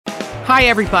Hi,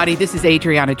 everybody. This is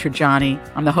Adriana Trajani.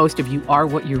 I'm the host of You Are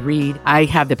What You Read. I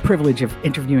have the privilege of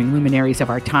interviewing luminaries of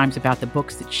our times about the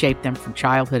books that shaped them from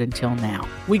childhood until now.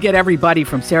 We get everybody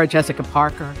from Sarah Jessica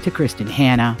Parker to Kristen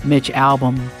Hanna, Mitch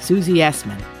Albom, Susie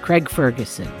Essman, Craig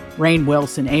Ferguson, Rainn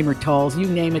Wilson, Amor Tolls, you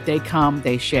name it, they come,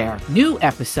 they share. New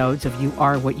episodes of You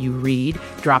Are What You Read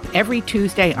drop every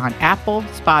Tuesday on Apple,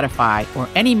 Spotify, or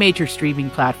any major streaming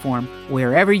platform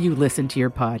wherever you listen to your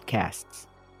podcasts.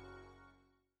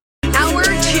 Hour 2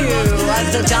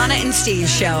 of the Donna and Steve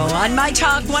Show on My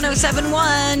Talk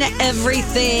 107.1.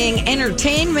 Everything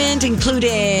entertainment,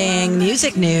 including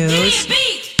music news.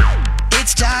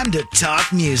 It's time to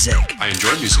talk music. I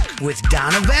enjoy music. With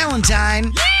Donna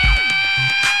Valentine.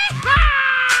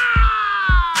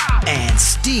 And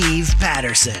Steve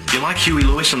Patterson. You like Huey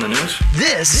Lewis on the news?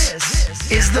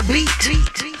 This is The Beat.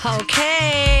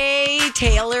 Okay,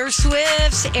 Taylor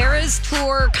Swift's Eras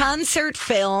Tour concert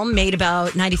film made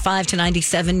about $95 to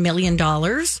 $97 million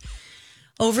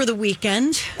over the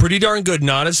weekend. Pretty darn good.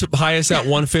 Not as high as that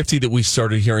 150 that we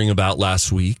started hearing about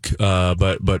last week,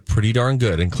 but pretty darn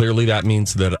good. And clearly that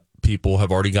means that people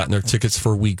have already gotten their tickets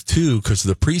for week 2 because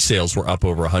the pre-sales were up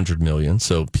over 100 million.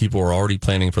 So people are already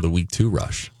planning for the week 2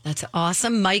 rush. That's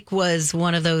awesome. Mike was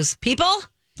one of those people.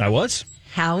 I was.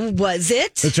 How was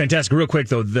it? It's fantastic. Real quick,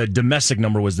 though, the domestic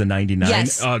number was the 99.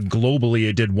 Yes. Globally,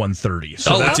 it did 130.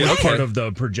 So that's okay. part of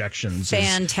the projections.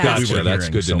 Fantastic. Gotcha. That's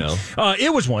good to know.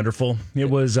 It was wonderful. It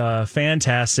was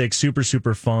fantastic. Super,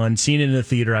 super fun. Seeing it in the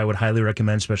theater, I would highly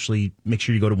recommend, especially make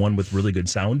sure you go to one with really good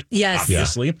sound. Yes.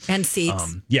 Obviously. And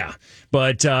seats. Yeah.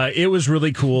 But it was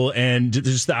really cool. And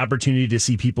just the opportunity to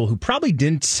see people who probably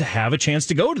didn't have a chance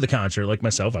to go to the concert, like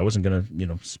myself. I wasn't going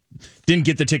to, didn't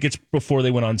get the tickets before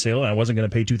they went on sale. And I wasn't going to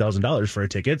pay $2,000 for a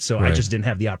ticket. So I just didn't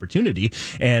have the opportunity.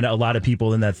 And a lot of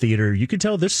people in that theater, you could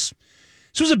tell this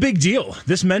was a big deal.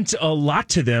 This meant a lot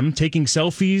to them, taking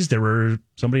selfies. There were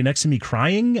somebody next to me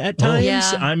crying at times.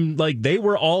 Yeah. I'm like, they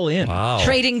were all in. Wow.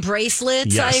 Trading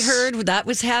bracelets, Yes. I heard that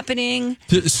was happening.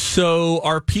 So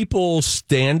are people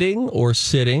standing or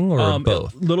sitting or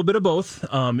both? A little bit of both.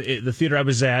 The theater I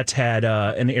was at had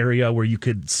an area where you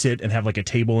could sit and have like a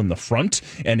table in the front.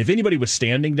 And if anybody was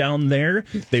standing down there,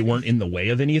 they weren't in the way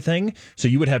of anything. So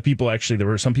you would have people there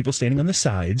were some people standing on the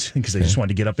sides because they just wanted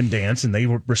to get up and dance, and they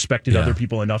respected other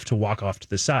people enough to walk off to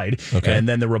the side. Okay. And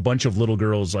then there were a bunch of little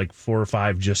girls, like 4 or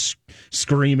 5, just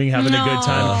screaming, having a good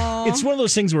time. It's one of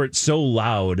those things where it's so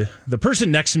loud. The person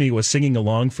next to me was singing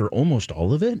along for almost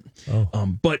all of it.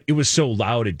 But it was so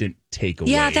loud it didn't take away.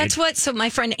 Yeah, that's what. So my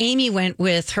friend Amy went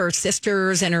with her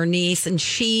sisters and her niece, and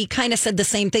she kind of said the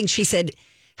same thing. She said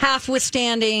half was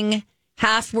standing,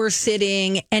 half were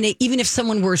sitting, and even if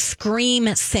someone were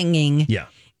scream singing,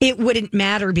 it wouldn't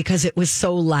matter because it was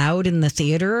so loud in the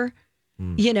theater.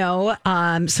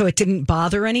 So it didn't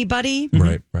bother anybody.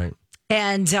 Right.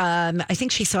 And I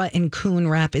think she saw it in Coon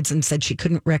Rapids and said she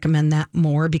couldn't recommend that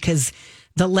more because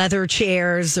the leather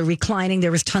chairs, the reclining,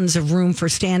 there was tons of room for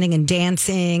standing and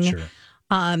dancing.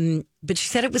 Sure. But she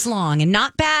said it was long and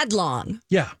not bad long.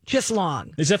 Yeah. Just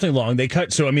long. It's definitely long. They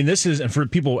cut. So, this is, and for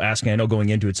people asking, I know going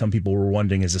into it, some people were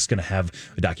wondering, is this going to have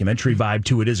a documentary vibe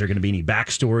to it? Is there going to be any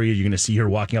backstory? Are you going to see her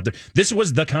walking up there? This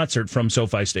was the concert from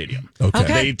SoFi Stadium. Okay.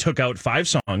 They took out 5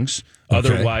 songs.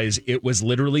 Otherwise, it was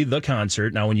literally the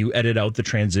concert. Now, when you edit out the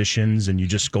transitions and you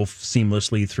just go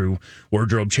seamlessly through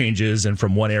wardrobe changes and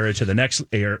from one era to the next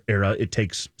era, it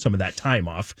takes some of that time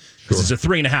off. Because it's a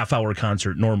 3.5-hour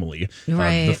concert normally.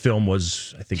 Right. The film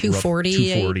was, I think, 240.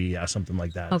 240, something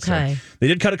like that. Okay. So they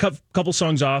did cut a couple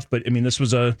songs off, but this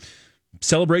was a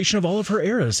celebration of all of her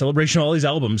eras, celebration of all these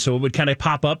albums. So it would kind of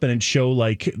pop up and it'd show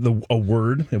like a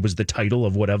word. It was the title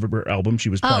of whatever album she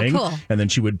was playing. Oh, cool. And then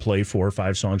she would play 4 or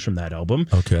 5 songs from that album.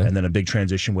 Okay. And then a big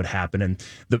transition would happen. And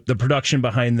the production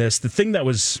behind this, the thing that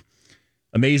was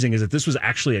amazing is that this was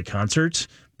actually a concert,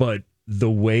 but the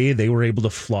way they were able to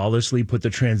flawlessly put the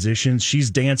transitions, she's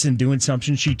dancing, doing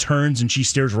something, she turns and she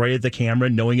stares right at the camera,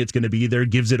 knowing it's going to be there,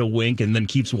 gives it a wink, and then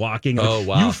keeps walking. Oh,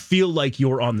 wow. You feel like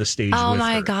you're on the stage Oh, with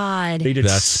my her. God. They did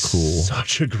That's cool.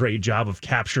 such a great job of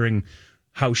capturing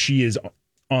how she is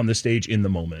on the stage in the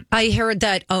moment. I heard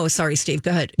that. Oh, sorry, Steve.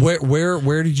 Go ahead.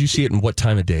 Where did you see it and what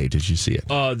time of day did you see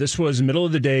it? This was middle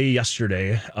of the day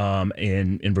yesterday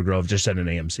in Inver Grove, just at an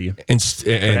AMC.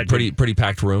 And pretty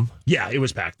packed room? Yeah, it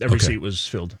was packed. Every seat was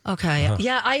filled. Okay.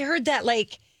 Yeah, I heard that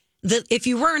if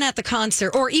you weren't at the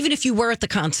concert, or even if you were at the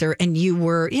concert and you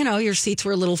were, your seats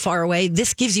were a little far away,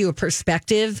 this gives you a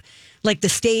perspective. Like the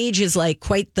stage is like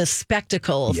quite the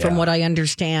spectacle from what I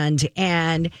understand.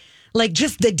 And like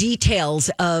just the details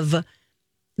of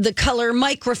the color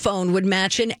microphone would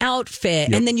match an outfit.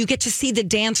 Yep. And then you get to see the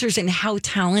dancers and how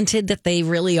talented that they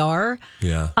really are.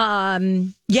 Yeah.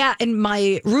 Yeah, and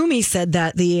my roomie said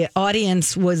that the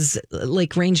audience was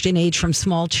like ranged in age from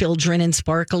small children in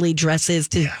sparkly dresses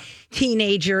to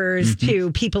teenagers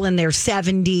to people in their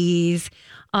 70s.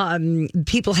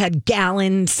 People had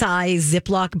gallon-size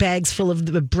Ziploc bags full of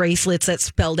the bracelets that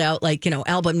spelled out like,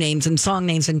 album names and song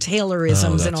names and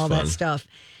Taylorisms and all that stuff.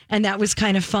 And that was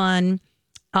kind of fun.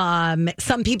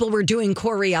 Some people were doing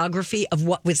choreography of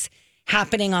what was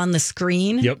happening on the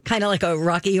screen, kind of like a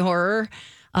Rocky Horror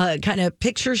kind of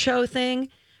picture show thing.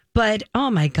 But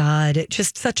oh my God,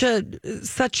 just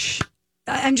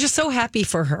I'm just so happy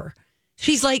for her.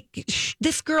 She's like,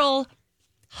 this girl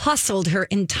hustled her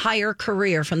entire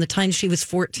career from the time she was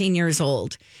 14 years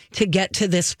old to get to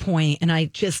this point. And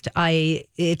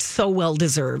it's so well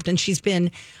deserved. And she's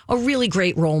been a really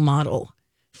great role model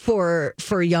for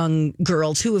young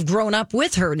girls who have grown up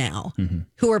with her now,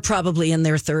 who are probably in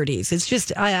their 30s. It's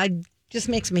just, I just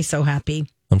makes me so happy.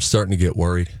 I'm starting to get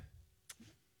worried.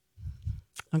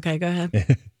 Okay, go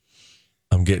ahead.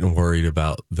 I'm getting worried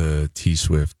about the T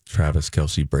Swift Travis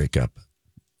Kelce breakup.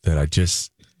 That I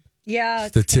just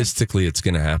statistically it's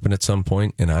going to happen at some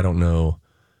point, and I don't know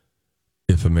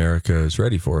if America is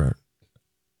ready for it.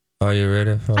 Are you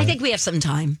ready for it? I think we have some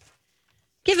time.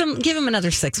 Give him another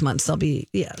 6 months.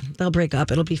 They'll break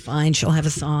up. It'll be fine. She'll have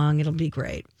a song. It'll be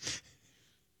great.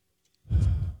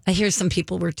 I hear some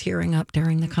people were tearing up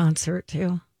during the concert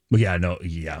too. Well,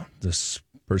 this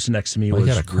person next to me was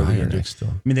really into it. I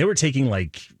mean, they were taking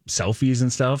like selfies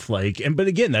and stuff. But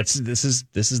again, this is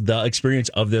the experience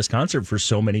of this concert for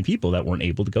so many people that weren't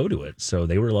able to go to it. So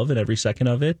they were loving every second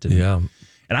of it. And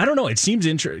I don't know. It seems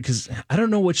interesting because I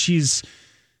don't know what she's.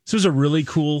 This was a really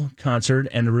cool concert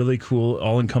and a really cool,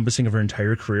 all-encompassing of her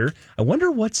entire career. I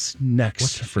wonder what's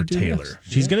next for Taylor. Next?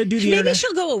 She's going to do the Maybe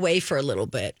she'll go away for a little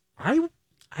bit.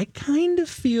 I kind of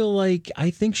feel like I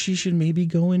think she should maybe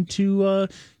go into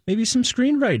maybe some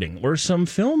screenwriting or some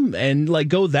film and like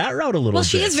go that route a little bit. Well,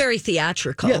 she is very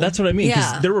theatrical. Yeah, that's what I mean. Yeah.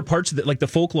 Because there were parts of it, like the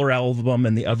Folklore album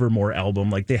and the Evermore album,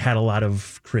 like they had a lot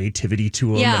of creativity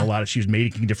to them and she was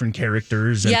making different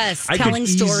characters. And I telling could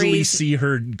easily stories. see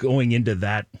her going into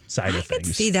that side of things. I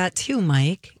could see that too,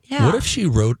 Mike. Yeah. What if she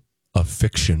wrote a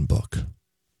fiction book?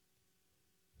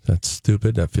 That's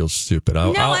stupid. That feels stupid.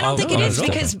 I don't think it is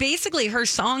because basically her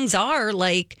songs are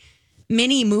like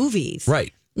mini movies.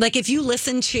 Right. Like if you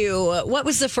listen to, what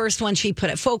was the first one she put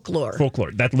at Folklore?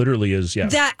 Folklore. That literally is,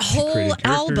 That whole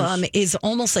album is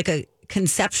almost like a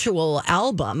conceptual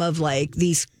album of like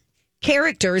these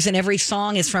characters and every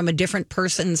song is from a different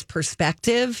person's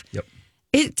perspective. Yep.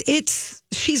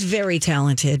 She's very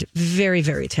talented. Very,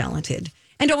 very talented.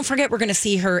 And don't forget, we're going to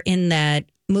see her in that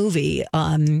movie,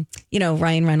 Ryan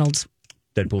Reynolds.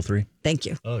 Deadpool 3. Thank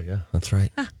you. Oh, yeah. That's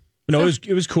right. No,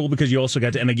 it was cool because you also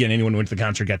got to, and again, anyone who went to the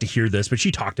concert got to hear this, but she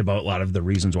talked about a lot of the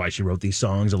reasons why she wrote these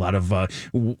songs, a lot of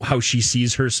how she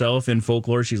sees herself in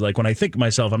Folklore. She's like, when I think of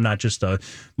myself, I'm not just a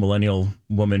millennial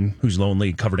woman who's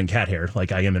lonely, covered in cat hair,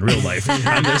 like I am in real life.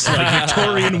 I'm this like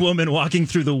Victorian woman walking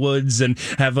through the woods and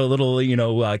have a little,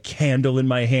 candle in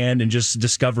my hand and just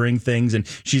discovering things. And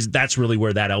that's really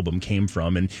where that album came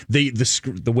from. And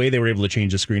the way they were able to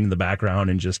change the screen in the background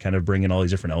and just kind of bring in all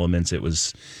these different elements, it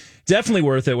was definitely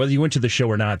worth it. Whether you went to the show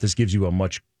or not, this gives you a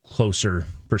much closer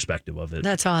perspective of it.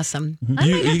 That's awesome.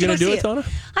 You going to do it, Donna?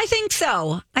 I think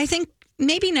so. I think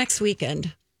maybe next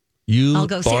weekend. You, I'll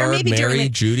go see her. Barb, Maybe Mary, Yes.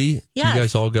 Judy, you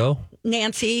guys all go?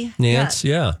 Nancy. Nance,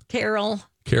 yeah. Carol.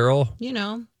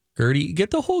 Gertie,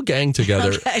 get the whole gang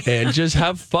together and just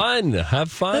have fun.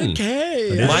 Have fun.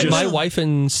 Okay. My wife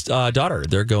and daughter,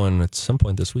 they're going at some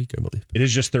point this week, I believe. It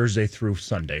is just Thursday through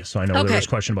Sunday. So I know there was a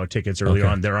question about tickets earlier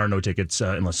on. There are no tickets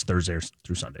unless Thursday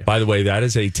through Sunday. By the way, that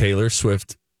is a Taylor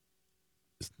Swift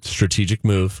strategic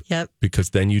move. Yep.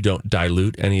 Because then you don't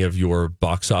dilute any of your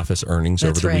box office earnings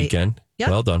over the weekend. Yep.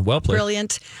 Well done. Well played.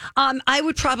 Brilliant. I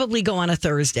would probably go on a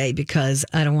Thursday because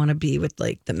I don't want to be with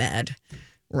like the mad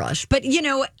rush. But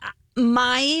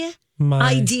my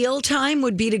ideal time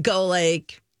would be to go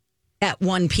like at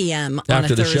 1 p.m. on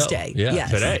after a Thursday. The show. Yeah,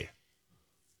 yes. Today.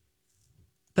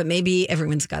 But maybe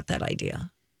everyone's got that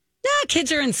idea.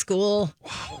 Kids are in school.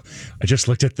 Wow. I just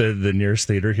looked at the nearest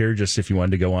theater here, just if you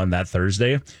wanted to go on that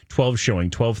Thursday. 12 showing,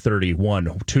 12:30,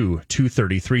 1, 2,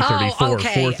 2:30, 3:30, 4,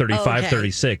 4:30,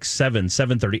 5:30, 6, 7,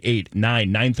 7:30, 8,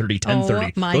 9, 9:30,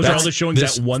 10:30. Those are all the showings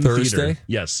at one Thursday? theater.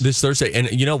 Yes. This Thursday.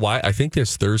 And you know why? I think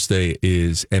this Thursday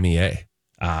is MEA.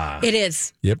 It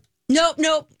is. Yep.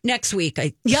 Nope. Next week.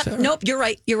 Nope. You're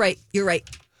right.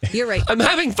 I'm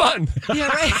having fun. You're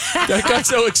right. That got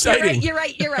so exciting. You're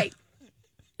right. You're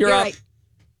up. Right.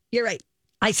 You're right.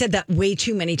 I said that way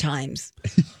too many times.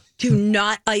 Do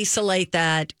not isolate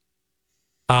that.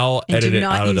 I'll And edit do it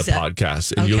not out of the use that.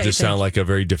 podcast, and Okay, you'll just thank sound you. like a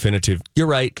very definitive, you're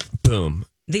right, boom.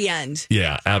 The end.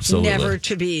 Yeah, absolutely. Never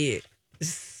to be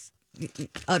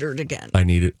uttered again. I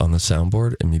need it on the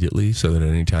soundboard immediately so that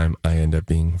anytime I end up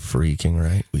being freaking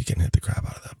right, we can hit the crap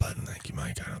out of that button. Thank you,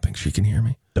 Mike. I don't think she can hear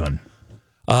me. Done.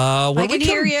 When I can we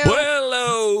hear come- you.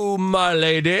 Hello, my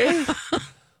lady.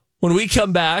 When we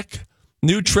come back,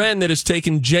 new trend that has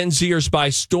taken Gen Zers by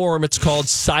storm. It's called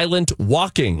silent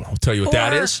walking. I'll tell you what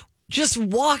that Or is. Just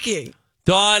walking.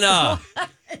 Donna.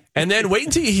 And then wait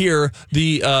until you hear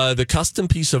the custom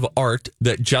piece of art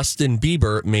that Justin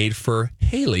Bieber made for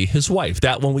Haley, his wife.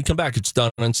 That when we come back, it's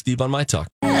Donna and Steve on My Talk.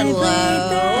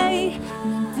 Hello.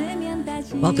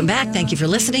 Welcome back. Thank you for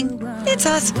listening. It's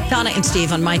us, Donna and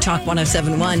Steve on My Talk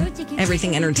 107.1,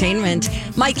 Everything Entertainment.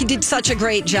 Mike, you did such a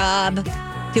great job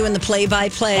doing the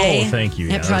play-by-play. Oh, thank you.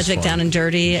 Yeah, at that was Project fun. Down and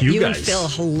Dirty. You You and guys. Phil,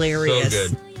 hilarious. So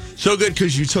good. So good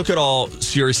because you took it all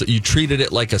seriously. You treated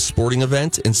it like a sporting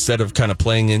event instead of kind of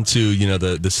playing into,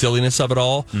 the silliness of it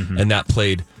all. And that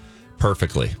played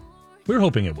perfectly. We were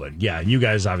hoping it would. Yeah, you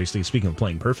guys obviously, speaking of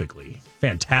playing perfectly,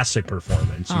 fantastic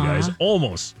performance. You guys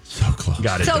almost So close.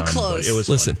 got it So done. but close. It was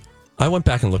Listen, fun. I went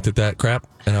back and looked at that crap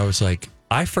and I was like,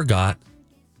 I forgot.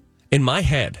 In my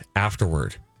head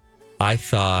afterward, I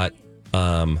thought,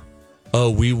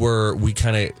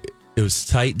 it was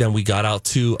tight. Then we got out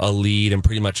to a lead and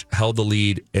pretty much held the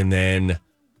lead and then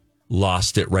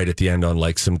lost it right at the end on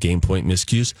like some game point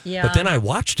miscues. Yeah. But then I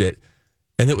watched it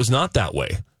and it was not that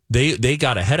way. They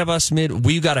got ahead of us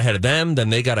we got ahead of them, then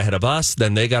they got ahead of us,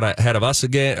 then they got ahead of us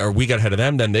again, or we got ahead of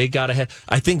them, then they got ahead.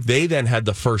 I think they then had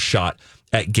the first shot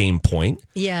at game point.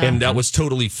 Yeah. And that was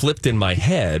totally flipped in my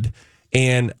head.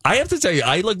 And I have to tell you,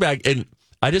 I look back and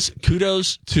I just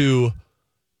kudos to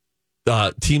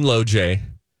Team Low J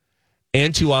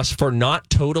and to us for not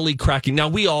totally cracking. Now,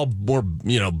 we all were,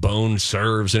 bone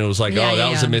serves, and it was like, Yeah, that yeah,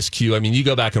 was a yeah. miscue. I mean, you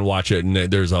go back and watch it, and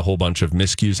there's a whole bunch of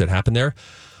miscues that happened there.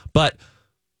 But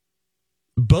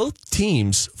both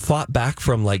teams fought back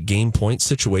from like game point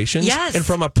situations. Yes. And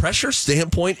from a pressure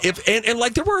standpoint, and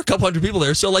like there were a couple hundred people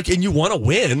there. So like, and you want to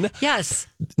win, Yes.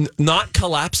 not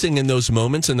collapsing in those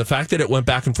moments. And the fact that it went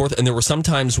back and forth. And there were some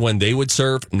times when they would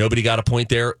serve, nobody got a point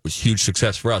there. It was huge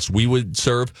success for us. We would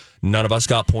serve, none of us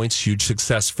got points, huge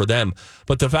success for them.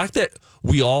 But the fact that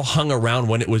we all hung around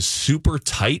when it was super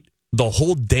tight, the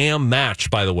whole damn match,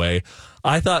 by the way,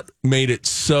 I thought made it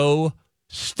so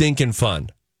stinking fun.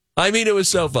 I mean, it was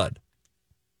so fun.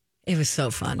 It was so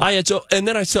fun. And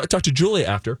then I talked to Julia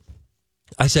after.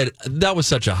 I said, that was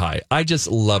such a high. I just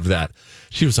loved that.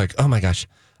 She was like, oh my gosh,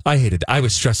 I hated it. I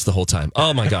was stressed the whole time.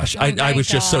 Oh my gosh. I was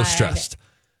just so God. stressed.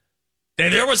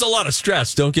 And there was a lot of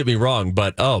stress, don't get me wrong,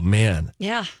 but oh man.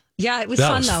 Yeah. Yeah, it was That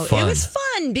fun was though. fun. It was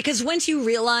fun because once you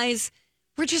realize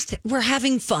we're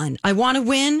having fun. I want to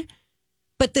win,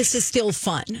 but this is still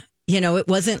fun. It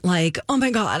wasn't like, oh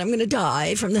my God, I'm going to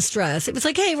die from the stress. It was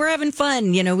like, hey, we're having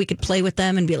fun. We could play with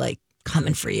them and be like,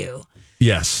 coming for you.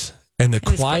 Yes. And the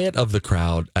was quiet of the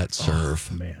crowd at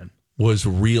Serve Man. was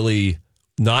really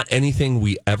not anything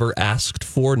we ever asked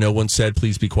for. No one said,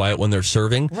 please be quiet when they're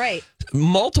serving. Right.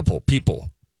 Multiple people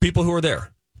who were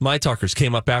there, my talkers,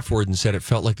 came up afterward and said it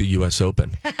felt like the U.S.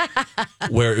 Open,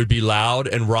 where it would be loud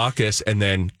and raucous and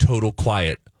then total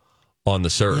quiet on the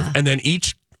serve. Yeah. And then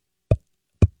each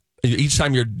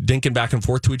time you're dinking back and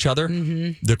forth to each other,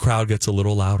 the crowd gets a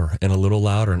little louder and a little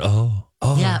louder. And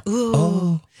Yeah.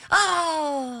 Ooh.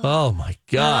 oh my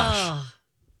gosh. Oh,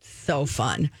 so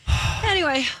fun.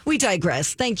 Anyway, we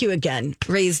digress. Thank you again.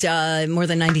 Raised more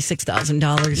than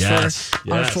 $96,000 Yes,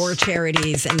 for our yes. 4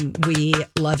 charities, and we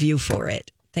love you for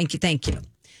it. Thank you. Thank you.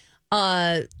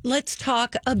 Let's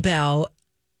talk about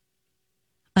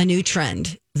a new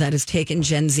trend that has taken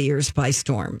Gen Zers by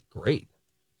storm. Great.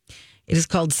 It is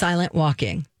called silent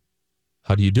walking.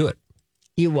 How do you do it?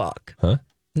 You walk. Huh?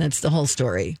 That's the whole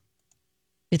story.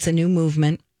 It's a new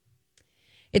movement.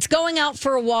 It's going out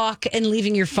for a walk and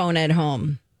leaving your phone at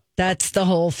home. That's the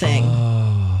whole thing.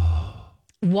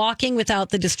 Walking without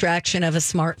the distraction of a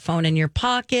smartphone in your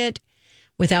pocket,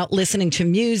 without listening to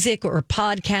music or a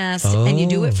podcast, and you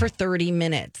do it for 30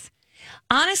 minutes.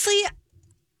 Honestly,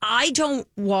 I don't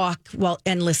walk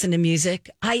and listen to music.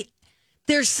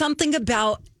 There's something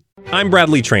about I'm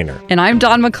Bradley Trainer. And I'm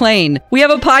Don McClain. We have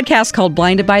a podcast called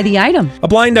Blinded by the Item. A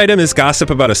blind item is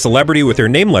gossip about a celebrity with their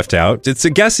name left out. It's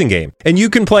a guessing game, and you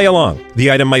can play along.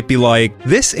 The item might be like,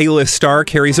 this A-list star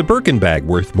carries a Birkin bag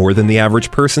worth more than the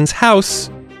average person's house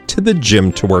to the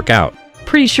gym to work out.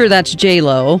 Pretty sure that's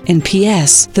J-Lo. And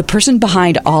P.S. the person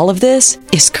behind all of this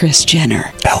is Kris Jenner,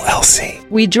 LLC.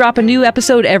 We drop a new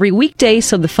episode every weekday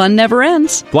so the fun never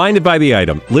ends. Blinded by the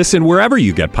Item. Listen wherever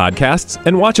you get podcasts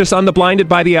and watch us on the Blinded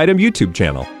by the Item YouTube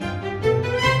channel.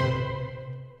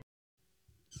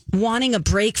 Wanting a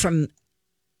break from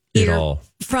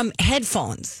from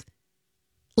headphones.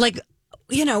 Like,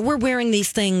 we're wearing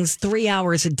these things 3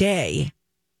 hours a day.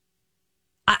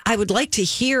 I would like to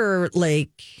hear,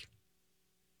 like,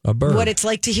 a bird. What it's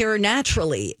like to hear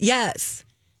naturally. Yes.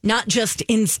 Not just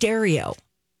in stereo.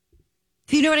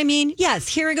 Do you know what I mean? Yes,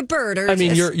 hearing a bird. Or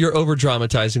you're over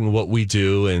dramatizing what we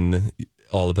do and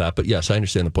all of that. But yes, I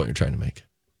understand the point you're trying to make.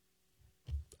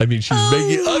 I'm just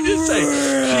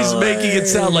saying, she's making it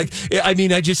sound like,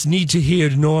 I just need to hear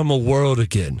the normal world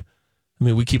again.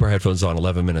 We keep our headphones on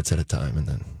 11 minutes at a time and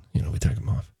then, we take them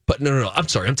off. But no. I'm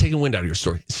sorry. I'm taking wind out of your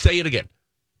story. Say it again.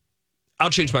 I'll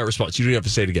change my response. You don't have to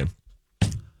say it again.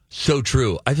 So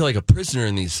true. I feel like a prisoner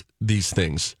in these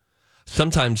things.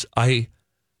 Sometimes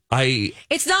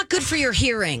it's not good for your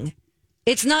hearing.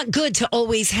 It's not good to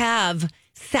always have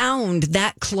sound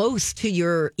that close to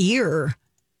your ear.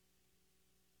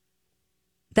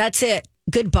 That's it.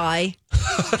 Goodbye.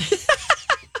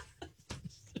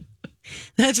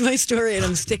 That's my story, and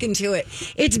I'm sticking to it.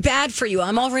 It's bad for you.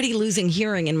 I'm already losing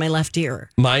hearing in my left ear.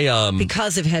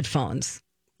 Because of headphones.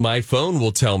 My phone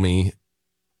will tell me,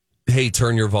 hey,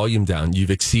 turn your volume down. You've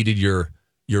exceeded your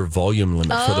volume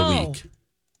limit for the week.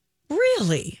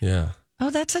 Really? Yeah. Oh,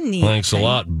 that's a neat Thanks thing. a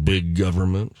lot, big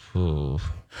government. Oh.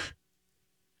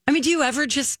 Do you ever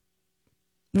just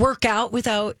work out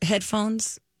without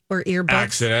headphones or earbuds?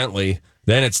 Accidentally.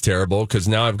 Then it's terrible because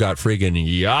now I've got friggin'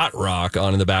 Yacht Rock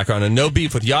on in the background. And no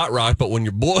beef with Yacht Rock, but when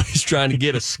your boy's trying to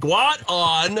get a squat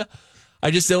on,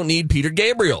 I just don't need Peter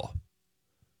Gabriel.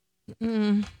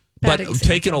 But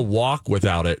taking a walk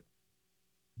without it,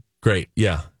 great.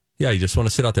 Yeah. Yeah, you just want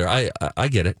to sit out there. I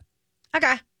get it.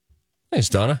 Okay. Thanks,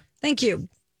 Donna. Thank you.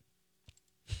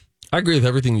 I agree with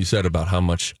everything you said about how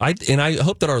much I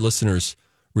hope that our listeners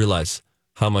realize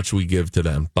how much we give to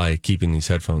them by keeping these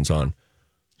headphones on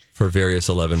for various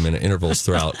 11-minute intervals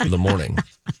throughout the morning.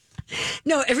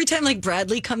 No, every time like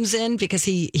Bradley comes in because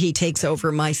he takes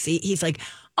over my seat, he's like,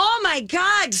 "Oh my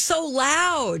God, so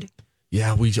loud."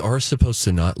 Yeah, we are supposed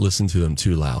to not listen to them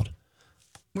too loud.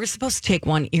 We're supposed to take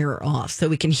one ear off so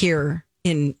we can hear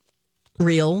in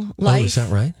real life. Oh, is that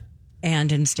right?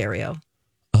 And in stereo.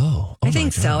 Oh I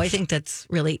think so. I think that's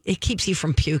really, it keeps you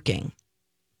from puking.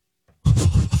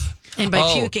 And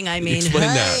by puking, I mean,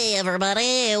 hey,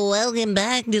 everybody, welcome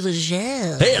back to the show.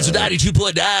 Hey, it's a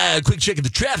 92.9. Quick check of the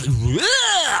traffic.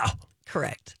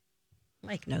 Correct.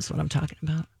 Mike knows what I'm talking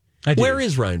about. Where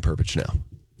is Ryan Perpich now?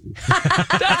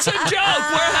 That's a joke.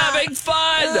 We're having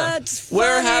fun. That's funny.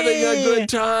 We're having a good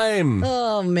time.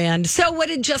 Oh, man. So what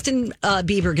did Justin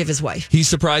Bieber give his wife? He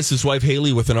surprised his wife,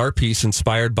 Haley, with an art piece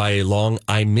inspired by a long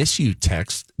I miss you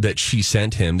text that she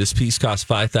sent him. This piece cost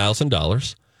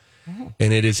 $5,000. Oh.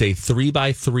 And it is a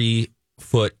 3x3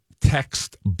 foot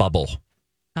text bubble.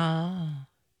 Oh.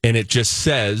 And it just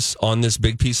says on this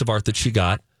big piece of art that she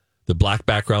got, the black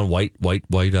background, white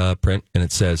print, and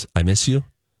it says, I miss you.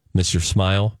 Miss your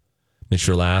smile, miss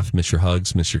your laugh, miss your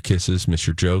hugs, miss your kisses, miss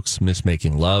your jokes, miss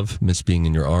making love, miss being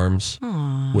in your arms.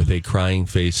 Aww. With a crying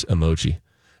face emoji.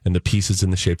 And the piece is in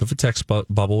the shape of a text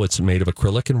bubble. It's made of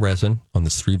acrylic and resin on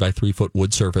this 3x3 foot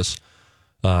wood surface.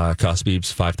 Cost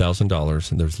Biebs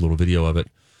 $5,000. And there's a little video of it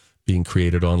being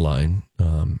created online.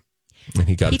 And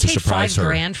he got it to surprise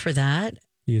her. He paid $5,000 for that.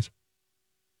 Yes.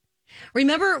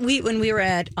 Remember when we were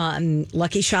at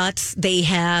Lucky Shots, they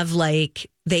have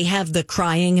the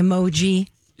crying emoji.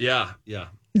 Yeah.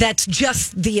 That's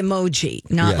just the emoji,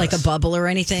 not like a bubble or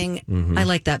anything. Mm-hmm. I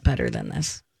like that better than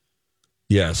this.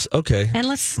 Yes. Okay. And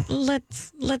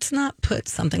let's not put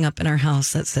something up in our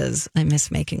house that says I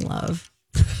miss making love.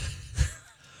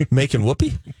 Making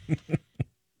whoopee?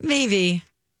 Maybe,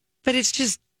 but it's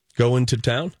just going to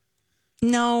town.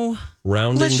 No,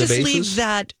 rounding the bases. Let's just leave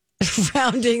that.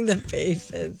 Rounding the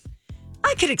bases.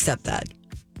 I could accept that.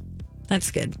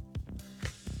 That's good.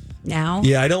 Now?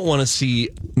 Yeah, I don't want to see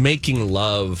making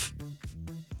love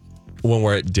when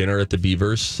we're at dinner at the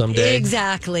Beavers someday.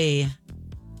 Exactly.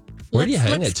 Where do you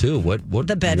hang it too? What?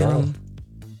 The bedroom. Wall?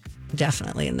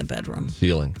 Definitely in the bedroom.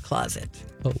 Ceiling. Closet.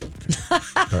 Oh. All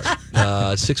right.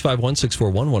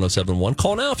 651-641-1071.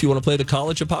 Call now if you want to play the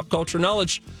College of Pop Culture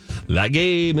Knowledge. That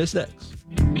game is next.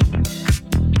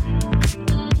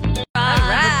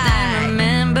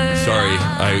 Sorry,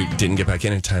 I didn't get back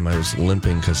in time. I was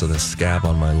limping because of the scab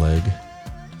on my leg.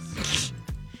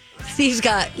 Steve's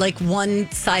got like one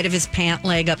side of his pant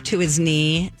leg up to his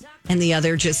knee, and the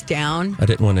other just down. I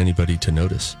didn't want anybody to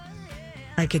notice.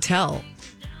 I could tell.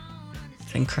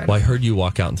 It's incredible. Well, I heard you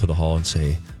walk out into the hall and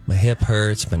say, my hip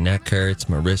hurts, my neck hurts,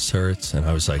 my wrist hurts. And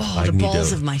I was like, I the need balls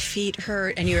to. of my feet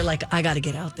hurt. And you're like, I got to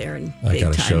get out there and I big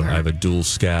got to time show. hurt. I have a dual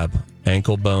scab,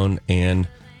 ankle bone and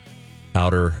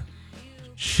outer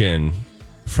shin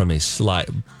from a slide.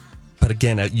 But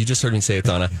again, you just heard me say it,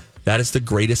 Donna. That is the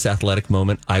greatest athletic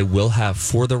moment I will have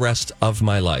for the rest of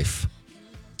my life.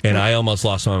 And I almost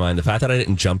lost my mind. The fact that I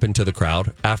didn't jump into the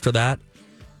crowd after that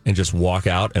and just walk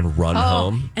out and run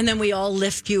home. And then we all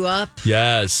lift you up.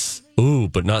 Yes. Ooh,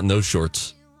 but not in those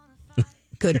shorts.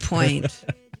 Good point.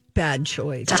 Bad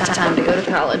choice. Time to go to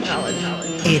college.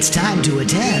 It's time to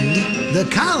attend the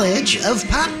College of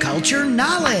Pop Culture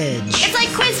Knowledge. It's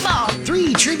like quiz ball.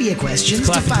 3 trivia questions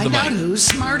to find out who's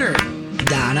smarter.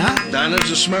 Donna Donna's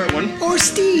a smart one. or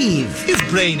Steve. His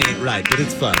brain ain't right, but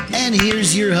it's fun. And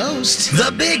here's your host,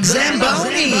 the Big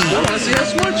Zamboni. I want to see how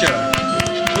smart you are.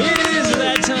 It is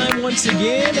that time once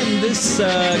again, and this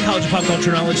College of Pop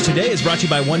Culture Knowledge today is brought to you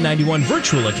by 191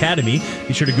 Virtual Academy.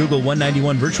 Be sure to Google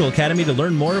 191 Virtual Academy to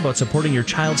learn more about supporting your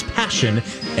child's passion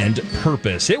and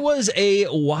purpose. It was a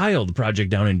wild Project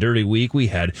Down and Dirty week. We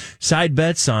had side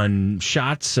bets on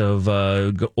shots of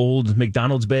old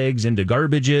McDonald's bags into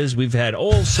garbages. We've had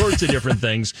all sorts of different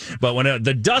things. But when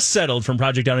the dust settled from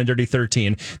Project Down and Dirty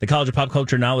 13, the College of Pop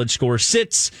Culture Knowledge score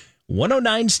sits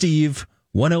 109 Steve,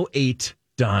 108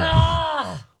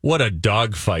 Donna. What a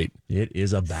dogfight. It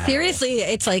is a battle. Seriously,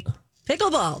 it's like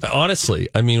pickleball. Honestly,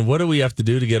 I mean, what do we have to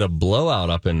do to get a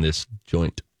blowout up in this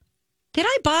joint? Did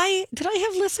I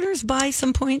have listeners buy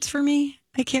some points for me?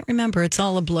 I can't remember. It's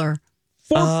all a blur.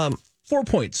 4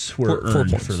 points were Four earned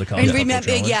points. for the College And of Pop remember,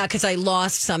 Culture Knowledge. yeah, because I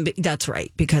lost some. That's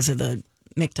right, because of the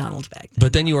McDonald's bag.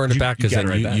 But then you earned it back because got it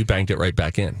then right back. you banked it right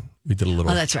back in. We did a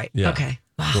little. Oh, that's right. Yeah. Okay.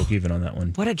 Wow. Broke even on that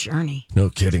one. What a journey.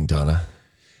 No kidding, Donna.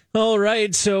 All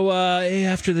right. So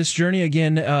after this journey,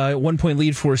 again, 1 point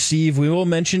lead for Steve. We will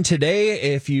mention today,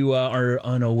 if you are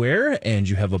unaware and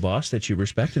you have a boss that you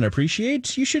respect and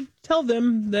appreciate, you should tell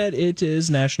them that it is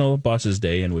National Bosses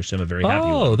Day and wish them a very happy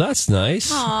one. Oh, that's nice.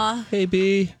 Aw. Hey,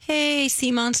 B. Hey,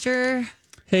 Sea Monster.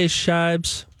 Hey,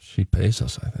 Shibes. She pays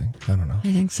us, I think. I don't know.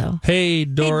 I think so. Hey,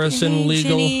 Doris hey, and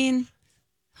Legal. Janine.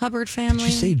 Hubbard family.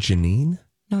 Did you say Janine?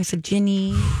 No, I said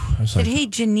Ginny. I was I said, like, hey,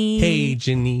 Janine. hey,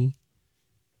 Janine.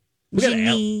 We got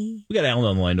Ginny. Alan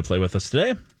on the line to play with us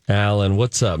today. Alan,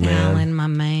 what's up, man? Alan, my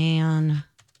man.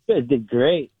 You guys did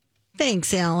great.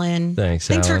 Thanks, Alan. Thanks,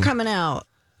 Thanks Alan. for coming out.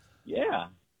 Yeah.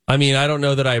 I mean, I don't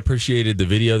know that I appreciated the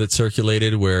video that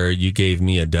circulated where you gave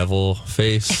me a devil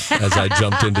face as I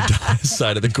jumped into Donna's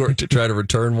side of the court to try to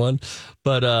return one.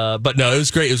 But no, it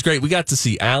was great. It was great. We got to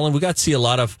see Alan. We got to see a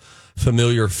lot of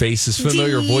familiar faces,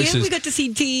 familiar D. voices. We got to see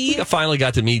D. I finally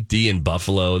got to meet Dee in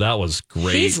Buffalo. That was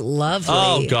great. He's lovely.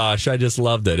 Oh gosh, I just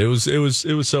loved it. It was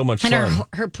so much And fun.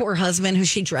 her poor husband, who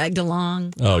she dragged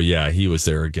along. Oh yeah, he was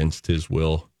there against his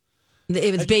will.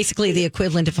 It was basically the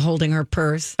equivalent of holding her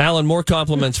purse. Alan, more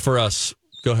compliments for us.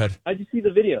 Go ahead. How'd you see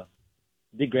the video?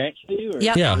 Did Grant show you? Or?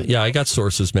 Yeah. Yeah, I got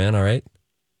sources, man. All right.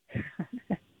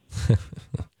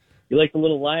 You like the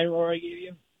little lion roar I gave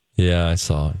you? Yeah, I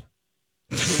saw it.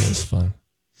 It was fun.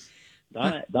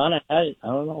 Donna had it. I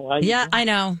don't know why. Yeah, I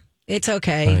know. It's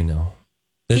okay. I know.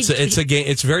 It's a game.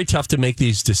 It's very tough to make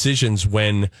these decisions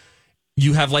when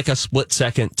you have like a split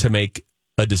second to make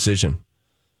a decision,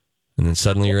 and then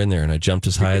suddenly you're in there. And I jumped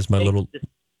as high as my little.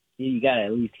 You got to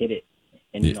at least hit it,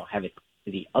 and you don't have it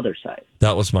to the other side.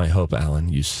 That was my hope, Alan.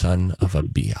 You son of a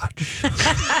biatch.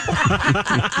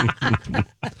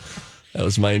 That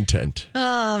was my intent.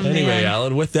 Oh, Anyway, man.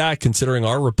 Alan, with that, considering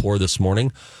our rapport this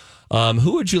morning,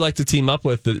 who would you like to team up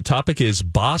with? The topic is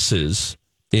bosses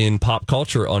in pop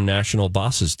culture on National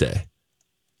Bosses Day.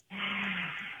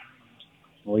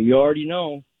 Well, you already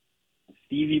know.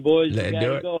 Stevie boys, Let's you do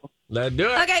gotta it. go. Let's do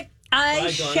it. Okay, I Bye,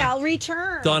 Donna. shall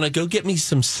return. Donna, go get me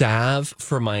some salve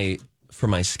for my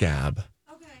scab.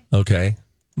 Okay.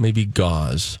 Maybe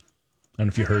gauze. I don't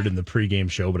know if you heard in the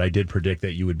pregame show, but I did predict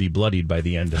that you would be bloodied by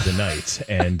the end of the night.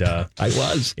 And I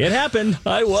was. It happened.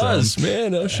 I was.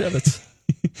 Man, oh shit.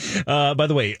 By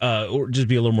the way, or just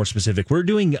be a little more specific, we're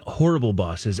doing horrible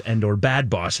bosses and or bad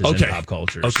bosses Okay. in pop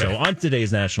culture. Okay. So on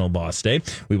today's National Boss Day,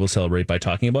 we will celebrate by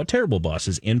talking about terrible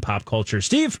bosses in pop culture.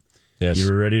 Steve, Yes.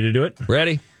 you ready to do it?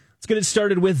 Ready? Let's get it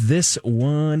started with this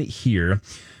one here.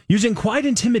 Using quiet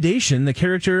intimidation, the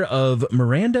character of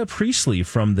Miranda Priestley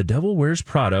from The Devil Wears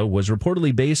Prada was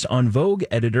reportedly based on Vogue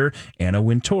editor Anna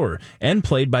Wintour and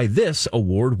played by this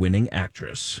award-winning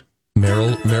actress.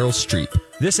 Meryl Streep.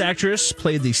 This actress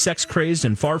played the sex-crazed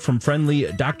and far from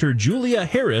friendly Dr. Julia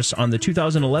Harris on the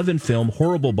 2011 film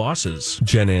Horrible Bosses.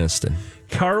 Jen Aniston.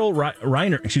 Carl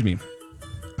Reiner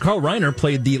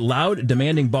played the loud,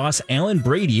 demanding boss Alan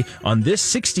Brady on this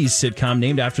 60s sitcom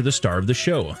named after the star of the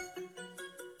show.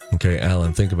 Okay,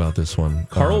 Alan, think about this one.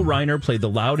 Carl Reiner played the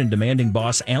loud and demanding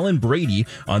boss Alan Brady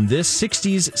on this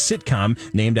 60s sitcom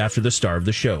named after the star of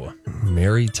the show.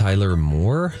 Mary Tyler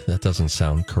Moore? That doesn't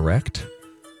sound correct.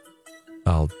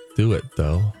 I'll do it,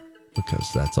 though, because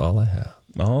that's all I have.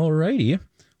 All righty.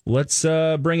 Let's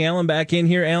bring Alan back in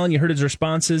here. Alan, you heard his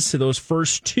responses to those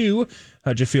first two.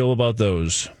 How'd you feel about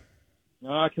those?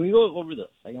 Can we go over the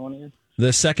second one again?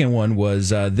 The second one was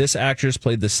this actress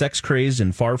played the sex-crazed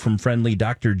and far from friendly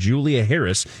Dr. Julia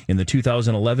Harris in the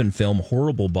 2011 film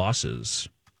Horrible Bosses.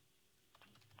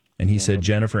 And he said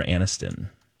Jennifer Aniston.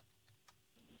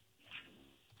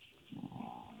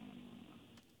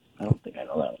 I don't think I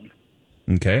know that one.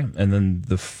 Okay, and then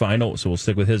the final, so we'll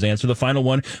stick with his answer. The final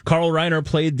one, Carl Reiner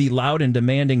played the loud and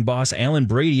demanding boss Alan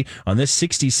Brady on this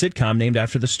 60s sitcom named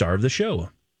after the star of the show.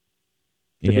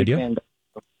 Any idea?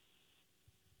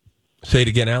 Say it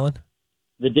again, Alan.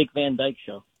 The Dick Van Dyke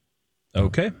Show.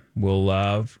 Okay,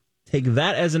 we'll take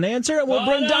that as an answer, and we'll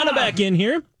bring Donna back in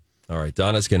here. All right,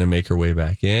 Donna's going to make her way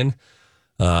back in.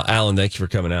 Alan, thank you for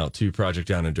coming out to Project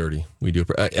Down and Dirty. We do.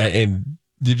 And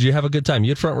did you have a good time? You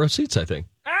had front row seats, I think.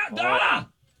 Donna!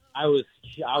 I was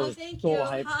so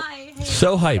hyped. Hi.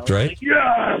 So hyped, right?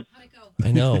 Yes!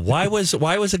 I know. Why was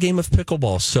a game of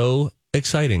pickleball so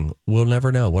exciting? We'll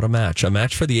never know. What a match. A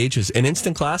match for the ages. An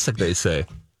instant classic, they say.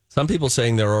 Some people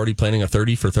saying they're already planning a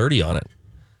 30 for 30 on it.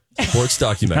 Sports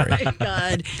documentary. Oh, my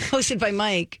God. Hosted by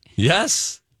Mike.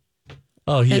 Yes.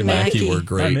 Oh, he and Mackie were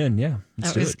great. I'm in, yeah.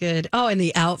 That was good. Oh, and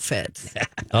the outfits.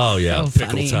 Oh, yeah. So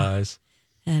Pickle funny. ties.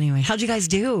 Anyway, how'd you guys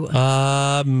do?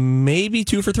 Maybe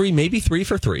 2 for 3, maybe 3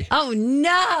 for 3. Oh,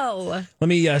 no. Let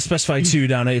me specify too,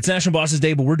 Donna. It's National Bosses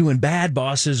Day, but we're doing bad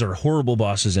bosses or horrible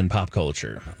bosses in pop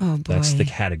culture. Oh, boy. That's the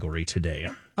category today.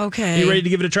 Okay. You ready to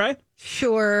give it a try?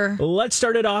 Sure. Let's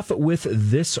start it off with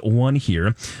this one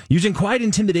here. Using quiet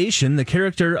intimidation, the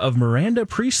character of Miranda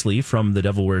Priestley from The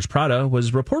Devil Wears Prada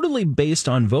was reportedly based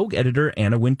on Vogue editor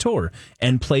Anna Wintour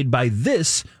and played by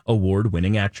this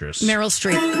award-winning actress. Meryl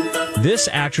Streep. This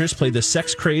actress played the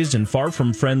sex-crazed and far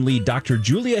from friendly Dr.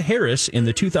 Julia Harris in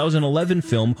the 2011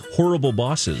 film Horrible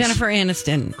Bosses. Jennifer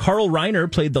Aniston. Carl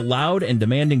Reiner played the loud and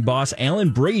demanding boss Alan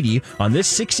Brady on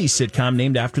this 60s sitcom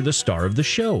named after the star of the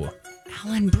show.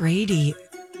 Alan Brady.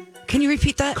 Can you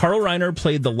repeat that? Carl Reiner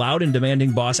played the loud and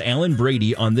demanding boss Alan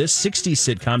Brady on this 60s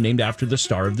sitcom named after the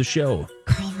star of the show.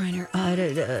 Carl Reiner.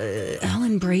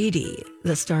 Alan Brady,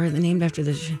 the star named after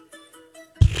the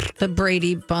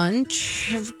Brady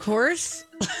Bunch, of course.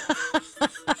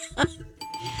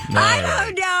 I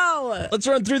don't know. Let's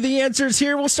run through the answers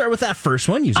here. We'll start with that first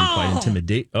one, using quiet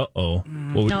intimidate. Uh-oh.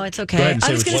 Well, no, it's okay.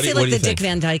 I was going to say like the Dick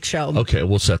Van Dyke Show. Okay,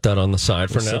 we'll set that on the side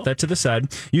for now. Set that to the side.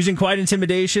 Using quiet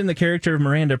intimidation, the character of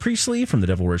Miranda Priestley from The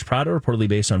Devil Wears Prada, reportedly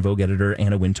based on Vogue editor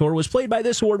Anna Wintour, was played by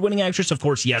this award-winning actress. Of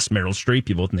course, yes, Meryl Streep.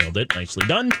 You both nailed it. Nicely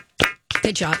done.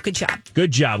 Good job. Good job.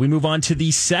 Good job. We move on to the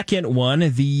second one.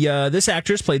 This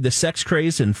actress played the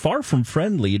sex-crazed and far from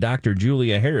friendly Dr.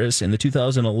 Julia Harris in the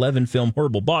 2011 film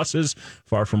Horrible Bosses.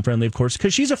 Far from friendly, of course,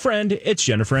 because she's a friend. It's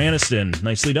Jennifer Aniston.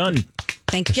 Nicely done.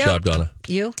 Thank you. Good job, Donna.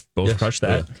 You? Both crushed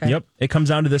that. Yeah. Okay. Yep. It comes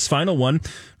down to this final one.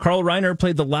 Carl Reiner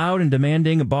played the loud and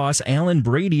demanding boss Alan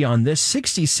Brady on this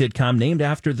 60s sitcom named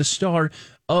after the star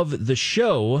of the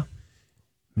show.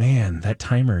 Man, that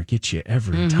timer gets you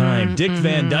every time. Dick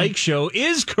Van Dyke Show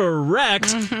is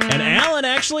correct. And Alan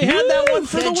actually had that one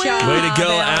for the win. Job, way to go,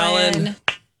 Alan.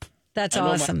 That's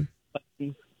awesome.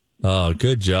 Oh,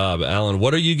 good job, Alan.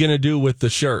 What are you going to do with the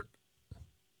shirt?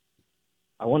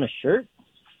 I want a shirt?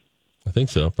 I think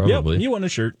so, probably. Yep, you want a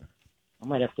shirt. I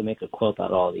might have to make a quilt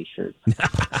out of all these shirts.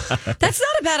 That's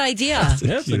not a bad idea.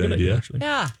 That's a good idea. Actually.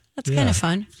 Yeah, that's kind of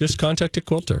fun. Just contact a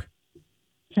quilter.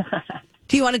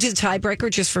 Do you want to do the tiebreaker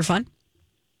just for fun?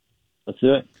 Let's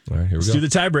do it. All right, here we Let's go. do the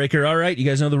tiebreaker. All right, you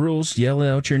guys know the rules. Yell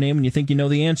out your name when you think you know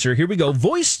the answer. Here we go.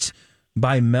 Voiced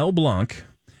by Mel Blanc,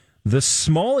 the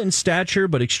small in stature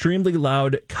but extremely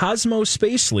loud Cosmo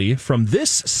Spacely from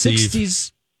this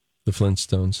 60s... The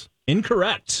Flintstones.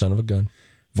 Incorrect. Son of a gun.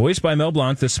 Voiced by Mel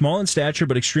Blanc, the small in stature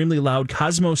but extremely loud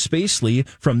Cosmo Spacely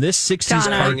from this 60s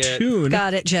cartoon.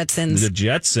 Got it, Jetsons. The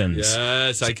Jetsons.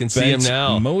 Yes, I can see him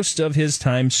now. Most of his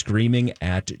time screaming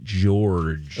at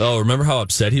George. Oh, remember how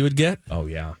upset he would get? Oh,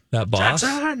 yeah. That boss?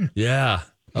 Jetson! Yeah.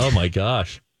 Oh, my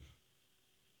gosh.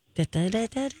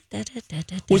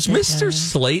 Was Mr.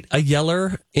 Slate a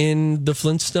yeller in the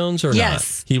Flintstones or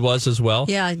Yes. not? He was as well?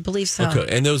 Yeah, I believe so. Okay,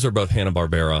 and those are both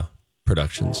Hanna-Barbera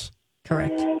productions.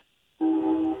 Correct.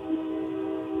 And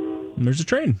there's a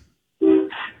train.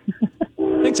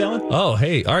 Thanks, Alan. Oh,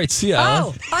 hey. All right, see ya,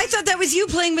 Alan. Oh, I thought that was you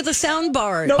playing with a sound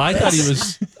bar. I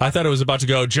thought it was about to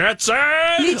go Jetson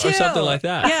Me too. or something like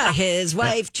that. Yeah, his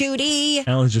wife Judy.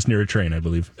 Alan's just near a train, I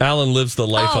believe. Alan lives the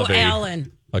life of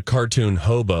Alan. a cartoon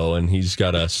hobo, and he's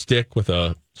got a stick with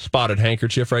a spotted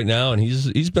handkerchief right now, and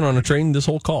he's been on a train this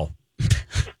whole call.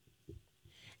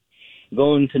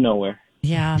 Going to nowhere.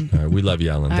 Yeah. All right, we love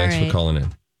you, Alan. All Thanks right. for calling in.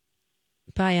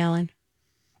 Bye, Alan.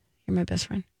 You're my best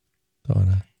friend. Oh,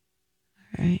 no.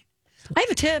 All right. I have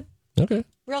a tip. Okay.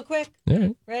 Real quick. All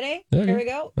right. Ready? Okay. Here we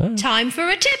go. All right. Time for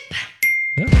a tip.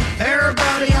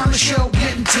 Everybody on the show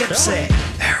getting tipsy.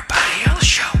 Everybody on the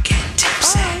show getting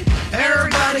tipsy.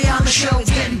 Everybody on the show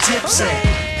getting tipsy.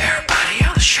 Everybody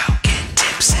on the show getting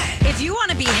tipsy. If you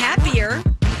want to be happier,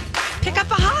 pick up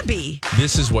a hobby.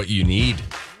 This is what you need.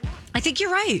 I think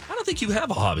you're right. I don't think you have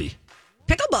a hobby.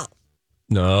 Pickleball.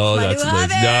 No, My that's new Liz.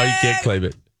 hobby. No, you can't claim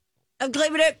it. I'm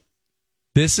claiming it.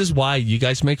 This is why you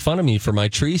guys make fun of me for my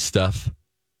tree stuff,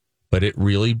 but it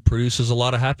really produces a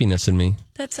lot of happiness in me.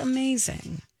 That's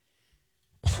amazing.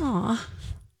 Aw.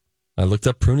 I looked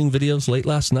up pruning videos late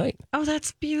last night. Oh,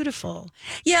 that's beautiful.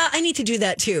 Yeah, I need to do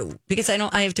that too because I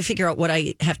have to figure out what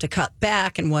I have to cut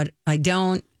back and what I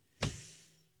don't.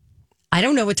 I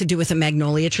don't know what to do with a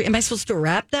magnolia tree. Am I supposed to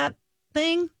wrap that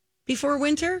thing before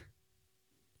winter?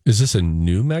 Is this a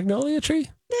new magnolia tree?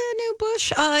 The new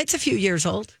bush. It's a few years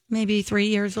old, maybe 3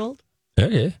 years old,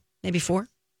 Okay. maybe 4.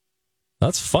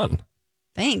 That's fun.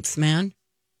 Thanks, man.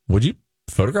 Would you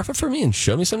photograph it for me and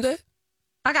show me someday?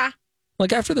 Okay.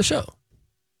 Like after the show?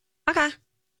 Okay.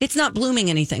 It's not blooming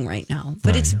anything right now,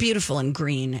 but it's beautiful and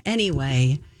green.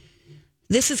 Anyway,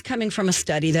 this is coming from a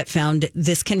study that found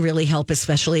this can really help,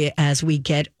 especially as we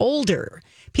get older.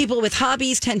 People with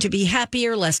hobbies tend to be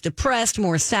happier, less depressed,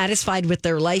 more satisfied with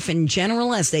their life in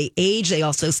general as they age. They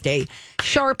also stay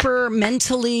sharper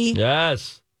mentally.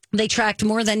 Yes. They tracked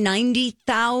more than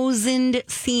 90,000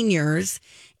 seniors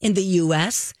in the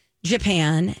U.S.,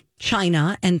 Japan,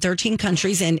 China, and 13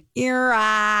 countries in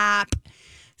Europe.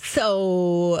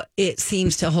 So it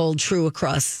seems to hold true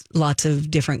across lots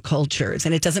of different cultures.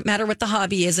 And it doesn't matter what the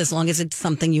hobby is as long as it's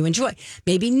something you enjoy.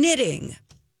 Maybe knitting,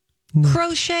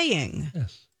 crocheting.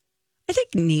 Yes. I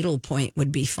think needlepoint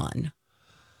would be fun.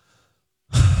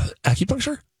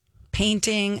 Acupuncture?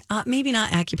 Painting, maybe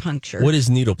not acupuncture. What is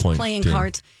needlepoint? Playing doing?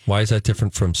 cards. Why is that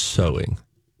different from sewing?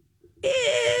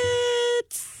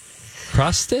 It's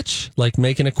Cross stitch? Like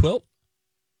making a quilt?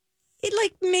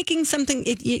 like making something,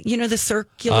 the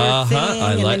circular thing.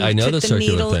 I then you know put the circular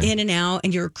needle thing. in and out,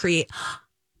 and you're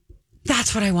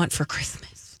That's what I want for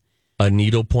Christmas. A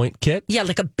needlepoint kit? Yeah,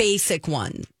 like a basic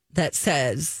one that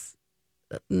says,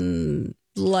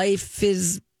 "Life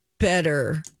is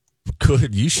better."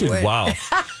 Good. You should. Wow.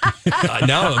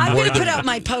 Now I'm more going to than- put out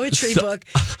my poetry book.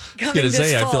 I was going to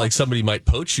say, I fall. feel like somebody might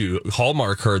poach you.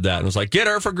 Hallmark heard that and was like, get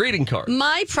her for greeting card.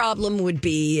 My problem would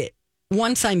be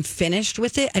once I'm finished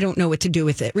with it, I don't know what to do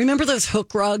with it. Remember those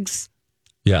hook rugs?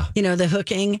 Yeah. The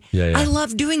hooking? Yeah. I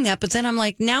love doing that, but then I'm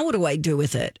like, now what do I do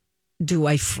with it? Do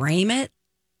I frame it?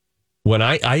 When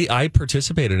I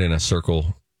participated in a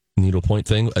circle needlepoint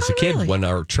thing as a kid really? when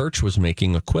our church was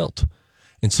making a quilt.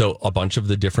 And so a bunch of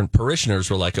the different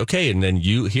parishioners were like, okay, and then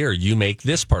you make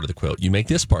this part of the quilt, you make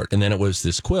this part. And then it was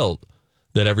this quilt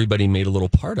that everybody made a little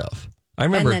part of. I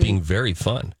remember it being very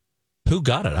fun. Who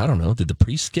got it? I don't know. Did the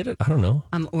priest get it? I don't know.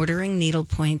 I'm ordering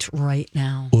needlepoint right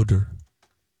now. Order.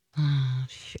 Oh,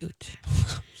 shoot.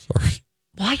 Sorry.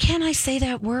 Why can't I say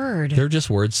that word? They're just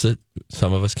words that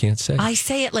some of us can't say. I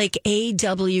say it like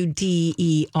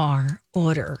AWDER,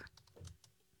 order.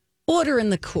 Order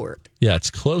in the court. Yeah, it's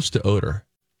close to odor.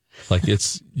 Like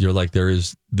there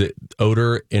is the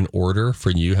odor and order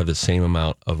for you have the same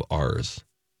amount of R's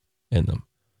in them.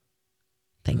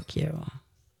 Thank you.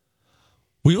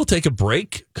 We will take a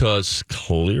break because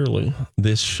clearly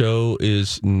this show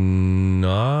is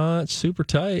not super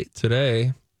tight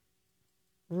today.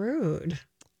 Rude.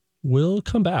 We'll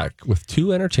come back with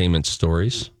 2 entertainment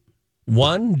stories.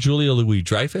 One, Julia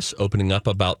Louis-Dreyfus opening up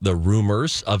about the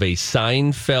rumors of a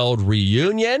Seinfeld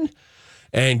reunion.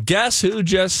 And guess who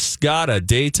just got a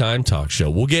daytime talk show?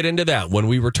 We'll get into that when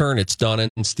we return. It's Donna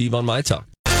and Steve on My Talk.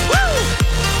 Woo!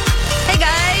 Hey,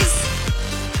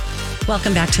 guys.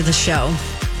 Welcome back to the show.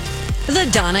 The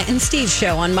Donna and Steve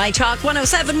Show on My Talk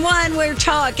 107.1, where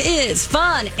talk is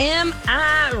fun. Am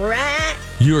I right?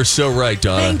 You are so right,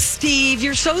 Donna. Thanks, Steve.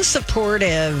 You're so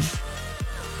supportive.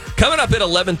 Coming up at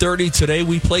 11:30 today,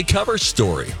 we play Cover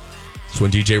Story. It's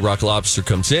when DJ Rock Lobster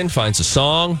comes in, finds a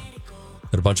song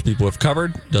that a bunch of people have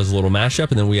covered, does a little mashup,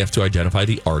 and then we have to identify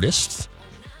the artists.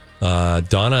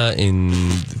 Donna, in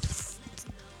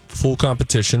full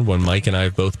competition, when Mike and I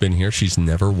have both been here, she's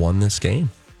never won this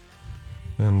game.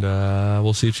 And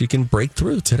we'll see if she can break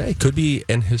through today. Could be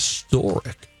an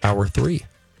historic Hour 3.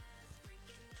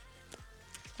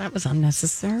 That was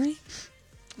unnecessary.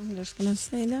 I'm just going to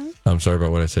say that. I'm sorry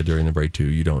about what I said during the break,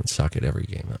 too. You don't suck at every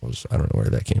game. I don't know where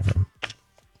that came from.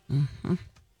 Mm-hmm.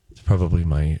 It's probably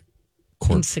my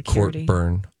court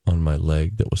burn on my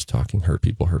leg that was talking hurt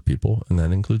people, and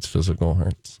that includes physical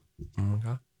hurts.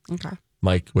 Okay.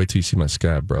 Mike, wait till you see my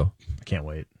scab, bro. I can't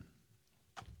wait.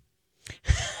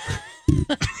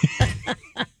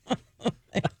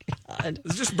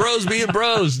 It's just bros being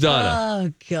bros, Donna.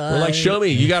 Oh, God. We're like, show me.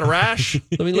 You got a rash?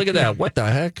 Let me look at that. What the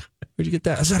heck? Where'd you get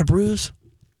that? Is that a bruise?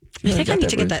 I think I need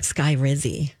to get that Sky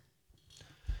Rizzy.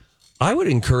 I would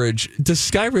encourage, does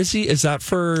Sky Rizzy, is that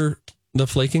for the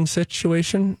flaking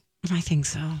situation? I think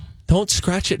so. Don't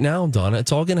scratch it now, Donna.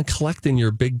 It's all going to collect in your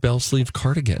big bell sleeve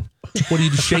cardigan. What, do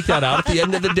you shake that out at the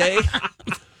end of the day?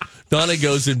 Donna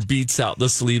goes and beats out the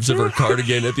sleeves of her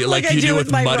cardigan at the, like you do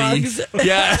with muddy. Rugs.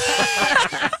 Yeah.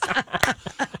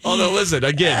 Although, listen,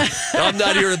 again, I'm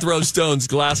not here to throw stones.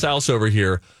 Glass house over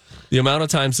here. The amount of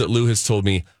times that Lou has told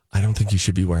me, I don't think you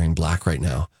should be wearing black right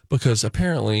now because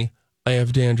apparently I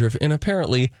have dandruff and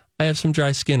apparently I have some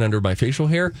dry skin under my facial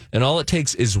hair. And all it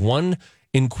takes is one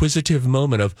inquisitive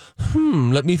moment of,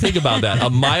 let me think about that. A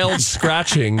mild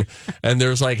scratching and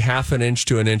there's like half an inch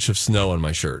to an inch of snow on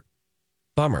my shirt.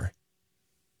 Bummer.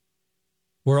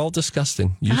 We're all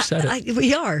disgusting. You said it.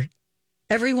 We are.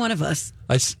 Every one of us.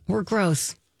 We're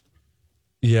gross.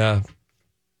 Yeah.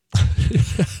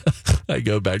 I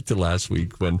go back to last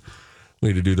week when we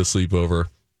had to do the sleepover.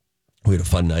 We had a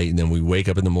fun night, and then we wake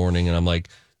up in the morning, and I'm like,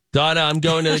 Donna, I'm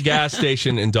going to the gas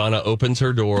station. And Donna opens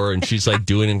her door, and she's like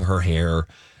doing her hair.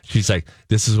 She's like,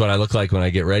 this is what I look like when I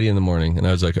get ready in the morning. And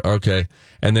I was like, okay.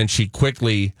 And then she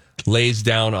quickly lays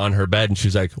down on her bed, and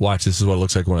she's like, watch, this is what it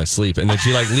looks like when I sleep. And then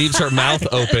she like leaves her mouth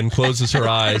open, closes her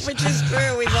eyes. Which is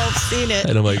true. We've all seen it.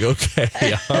 And I'm like,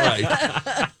 okay, all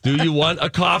right. Do you want a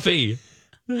coffee?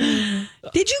 Did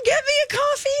you get me a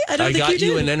coffee? I don't think you did. I got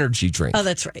you an energy drink. Oh,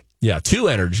 that's right. Yeah, 2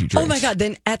 energy drinks. Oh, my God.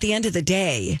 Then at the end of the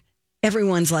day,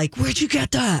 everyone's like, where'd you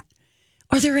get that?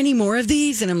 Are there any more of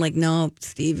these? And I'm like, no,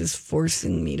 Steve is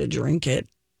forcing me to drink it.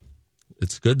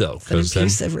 It's good, though. It's an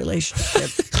abusive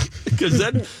relationship. Because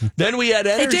then we had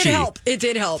energy. It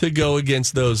did help. To go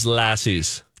against those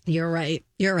lassies. You're right.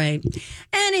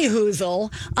 Any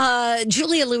hoozle,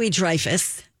 Julia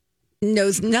Louis-Dreyfus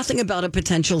knows nothing about a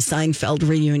potential Seinfeld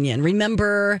reunion.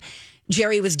 Remember,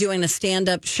 Jerry was doing a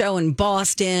stand-up show in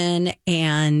Boston,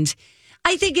 and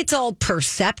I think it's all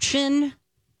perception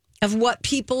of what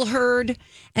people heard.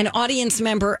 An audience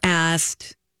member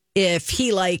asked if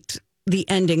he liked the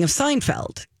ending of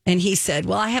Seinfeld, and he said,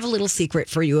 well, I have a little secret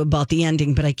for you about the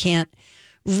ending, but I can't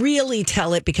really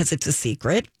tell it because it's a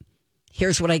secret.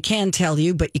 Here's what I can tell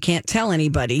you, but you can't tell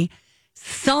anybody.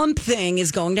 Something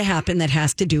is going to happen that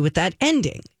has to do with that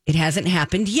ending. It hasn't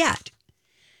happened yet.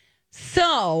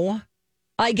 So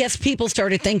I guess people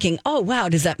started thinking, oh, wow,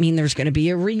 does that mean there's going to be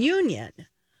a reunion?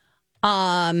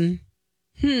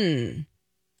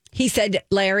 He said,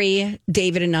 Larry,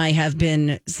 David, and I have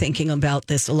been thinking about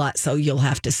this a lot, so you'll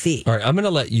have to see. All right, I'm going to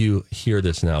let you hear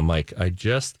this now, Mike. I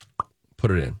just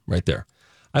put it in right there.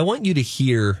 I want you to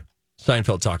hear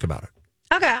Seinfeld talk about it.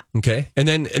 Okay. And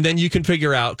then you can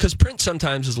figure out, because print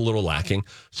sometimes is a little lacking.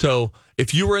 So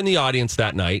if you were in the audience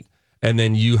that night and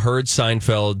then you heard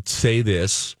Seinfeld say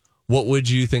this, what would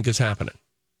you think is happening?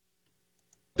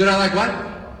 Did I like what?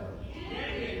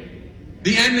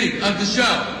 The ending of the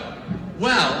show.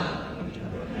 Well,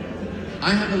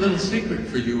 I have a little secret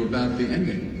for you about the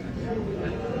ending,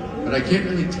 but I can't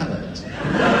really tell it.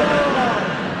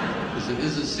 Because it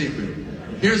is a secret.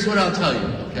 Here's what I'll tell you,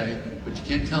 okay? But you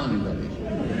can't tell anybody.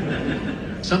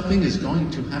 Something is going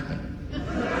to happen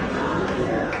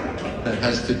that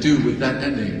has to do with that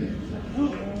ending.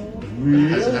 It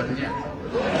hasn't happened yet.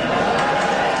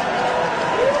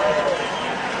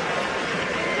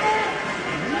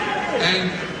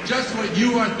 And just what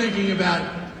you are thinking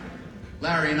about,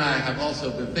 Larry and I have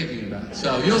also been thinking about.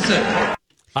 So you'll see.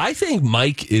 I think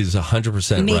Mike is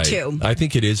 100% right. Me too. I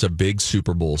think it is a big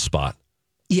Super Bowl spot.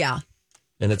 Yeah.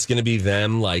 And it's going to be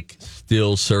them like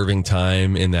still serving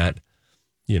time in that,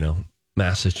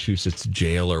 Massachusetts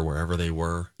jail or wherever they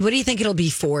were. What do you think it'll be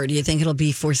for? Do you think it'll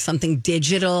be for something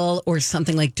digital or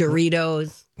something like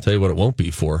Doritos? I'll tell you what it won't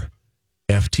be for.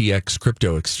 FTX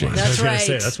crypto exchange. That's I was going right. to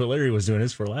say, that's what Larry was doing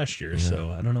his for last year.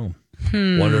 So I don't know.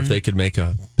 Wonder if they could make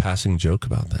a passing joke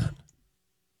about that.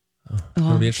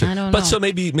 Well, Be interesting. I don't know. But so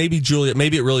maybe Julia,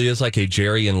 maybe it really is like a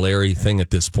Jerry and Larry thing at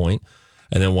this point.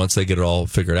 And then once they get it all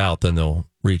figured out, then they'll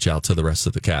reach out to the rest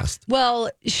of the cast. Well,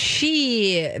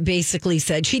 she basically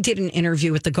said she did an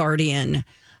interview with The Guardian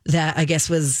that I guess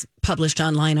was published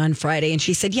online on Friday. And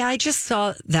she said, yeah, I just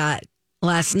saw that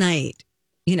last night.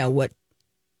 You know what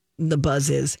the buzz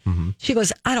is. Mm-hmm. She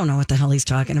goes, I don't know what the hell he's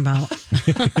talking about.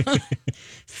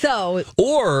 So,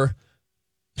 or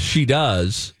she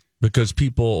does because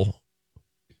people,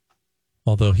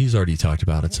 although he's already talked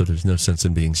about it, so there's no sense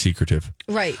in being secretive.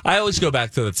 right. I always go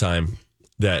back to the time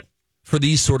that for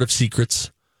these sort of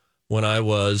secrets, when I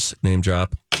was, name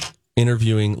drop,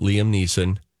 interviewing Liam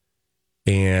Neeson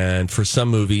and for some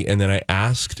movie, and then I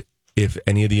asked if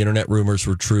any of the internet rumors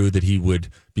were true that he would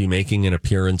be making an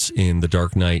appearance in The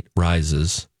Dark Knight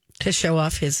Rises. To show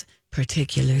off his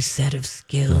particular set of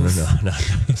skills. No.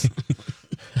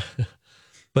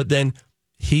 But then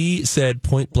he said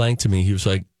point blank to me, he was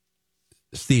like,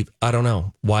 Steve, I don't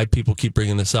know why people keep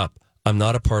bringing this up. I'm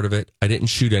not a part of it. I didn't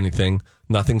shoot anything.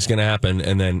 Nothing's going to happen.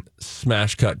 And then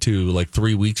smash cut to like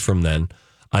 3 weeks from then,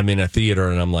 I'm in a theater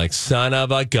and I'm like, son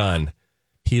of a gun.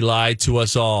 He lied to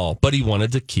us all, but he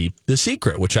wanted to keep the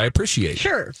secret, which I appreciate.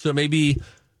 Sure. So maybe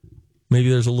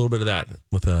there's a little bit of that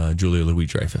with Julia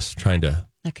Louis-Dreyfus trying to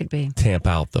That could be. tamp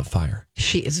out the fire.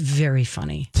 She is very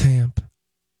funny. Tamp.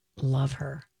 Love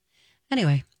her.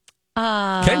 Anyway.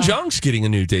 Ken Jeong's getting a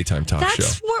new daytime talk show.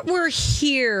 That's what we're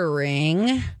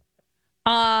hearing.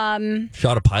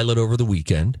 Shot a pilot over the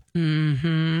weekend.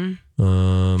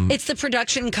 Mm-hmm. It's the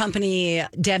production company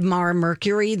Debmar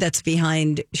Mercury that's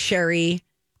behind Sherry.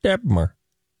 Debmar.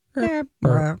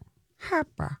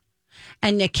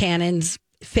 And Nick Cannon's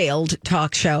failed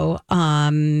talk show.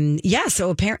 So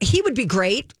apparently he would be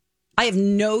great. I have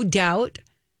no doubt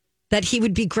that he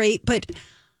would be great, but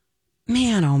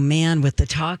man, oh man, with the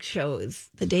talk shows,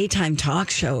 the daytime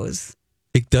talk shows.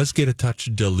 It does get a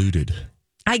touch diluted.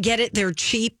 I get it. They're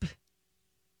cheap,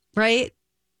 right?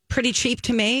 Pretty cheap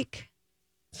to make.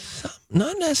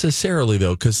 Not necessarily,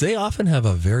 though, because they often have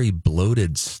a very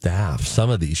bloated staff, some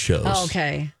of these shows. Oh,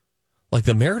 okay. Like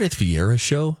the Meredith Vieira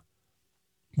show.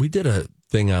 We did a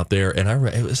thing out there, and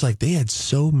it was like they had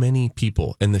so many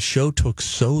people, and the show took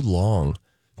so long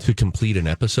to complete an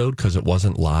episode because it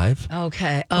wasn't live.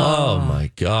 Okay. Oh,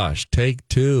 my gosh. Take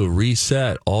two,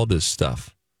 reset, all this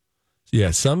stuff.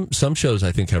 Yeah, some shows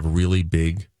I think have really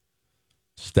big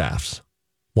staffs.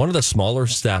 One of the smaller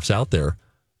staffs out there,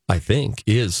 I think,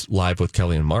 is Live with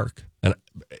Kelly and Mark, and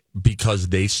because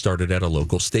they started at a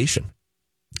local station.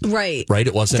 Right. Right?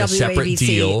 It wasn't a separate WABC,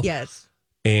 deal. Yes.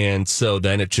 And so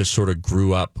then it just sort of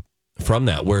grew up from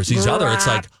that. Whereas these other, it's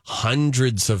like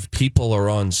hundreds of people are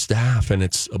on staff and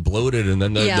it's bloated. And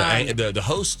then the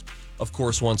host, of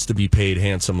course, wants to be paid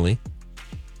handsomely.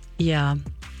 Yeah.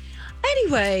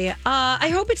 Anyway, I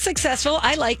hope it's successful.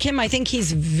 I like him. I think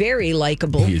he's very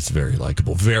likable. He is very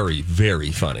likable. Very,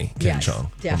 very funny. Ken Jeong.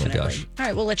 Definitely. Oh my gosh. All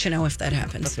right, we'll let you know if that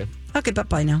happens. Okay,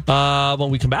 bye now. When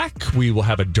we come back, we will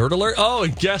have a dirt alert. Oh,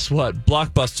 and guess what?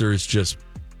 Blockbuster is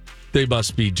they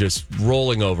must be just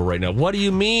rolling over right now. What do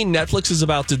you mean? Netflix is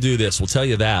about to do this. We'll tell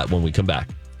you that when we come back.